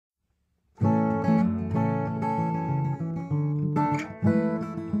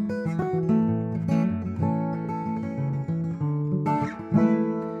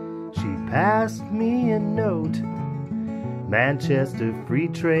passed me a note, Manchester Free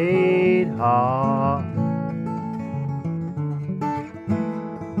Trade Hall.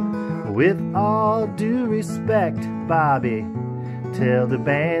 With all due respect, Bobby, tell the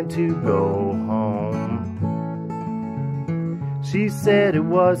band to go home. She said it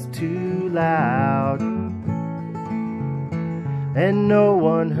was too loud, and no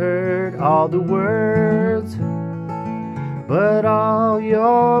one heard all the words, but all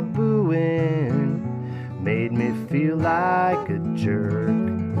your booing made me feel like a jerk.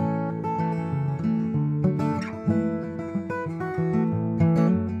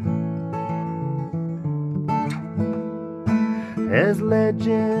 As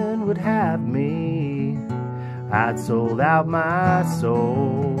legend would have me, I'd sold out my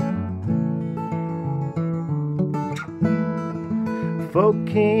soul. Folk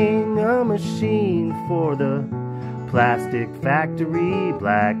King, a machine for the plastic factory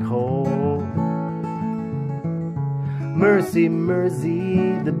black hole. Mercy,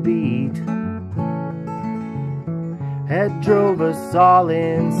 mercy, the beat had drove us all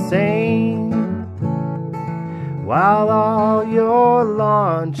insane, while all your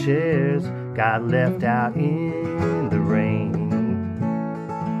lawn chairs got left out in the rain.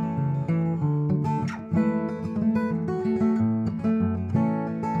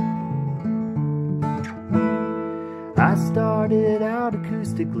 I started out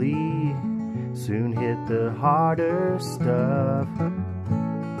acoustically, soon hit the harder stuff.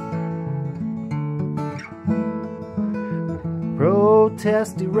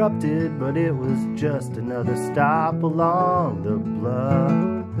 Protest erupted, but it was just another stop along the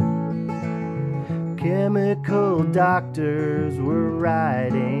bluff. Chemical doctors were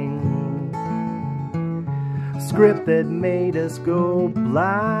writing a script that made us go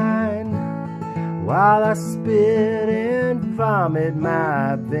blind, while I spit and vomit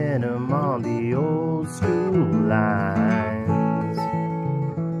my venom on the old school lines.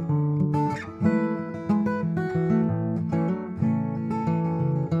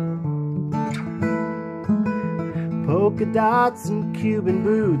 Polka dots and Cuban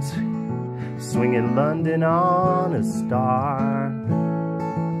boots, swinging London on a star.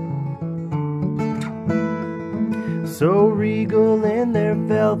 So regal in their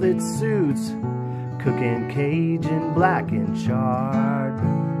velvet suits, cooking Cajun black and charred.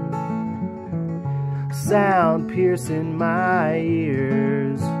 Sound piercing my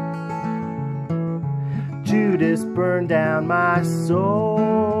ears, Judas burned down my soul,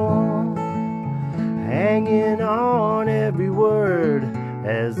 hanging on every word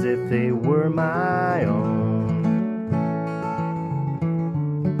as if they were my own.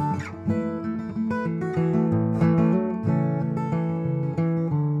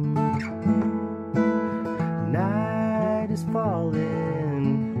 Night is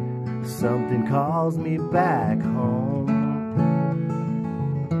falling, something calls me back home.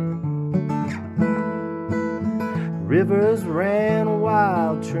 Rivers ran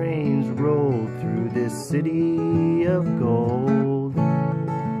wild, trains rolled through this city of gold.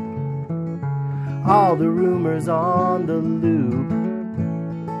 All the rumors on the loop,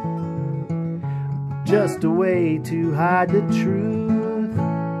 just a way to hide the truth.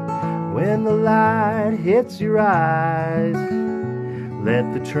 When the light hits your eyes,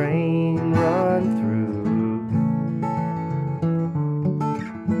 let the train run through.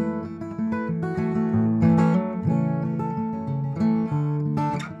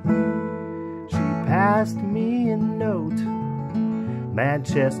 Passed me a note,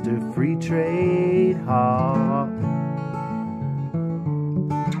 Manchester Free Trade Hall.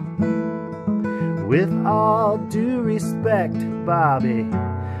 With all due respect, Bobby,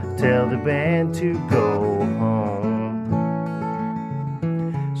 tell the band to go home.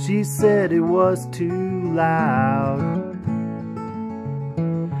 She said it was too loud,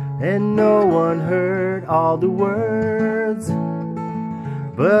 and no one heard all the words,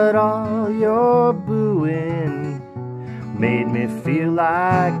 but all your booing made me feel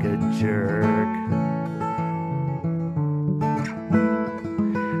like a jerk.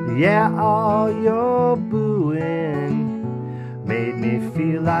 Yeah, all your booing made me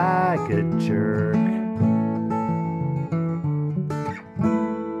feel like a jerk.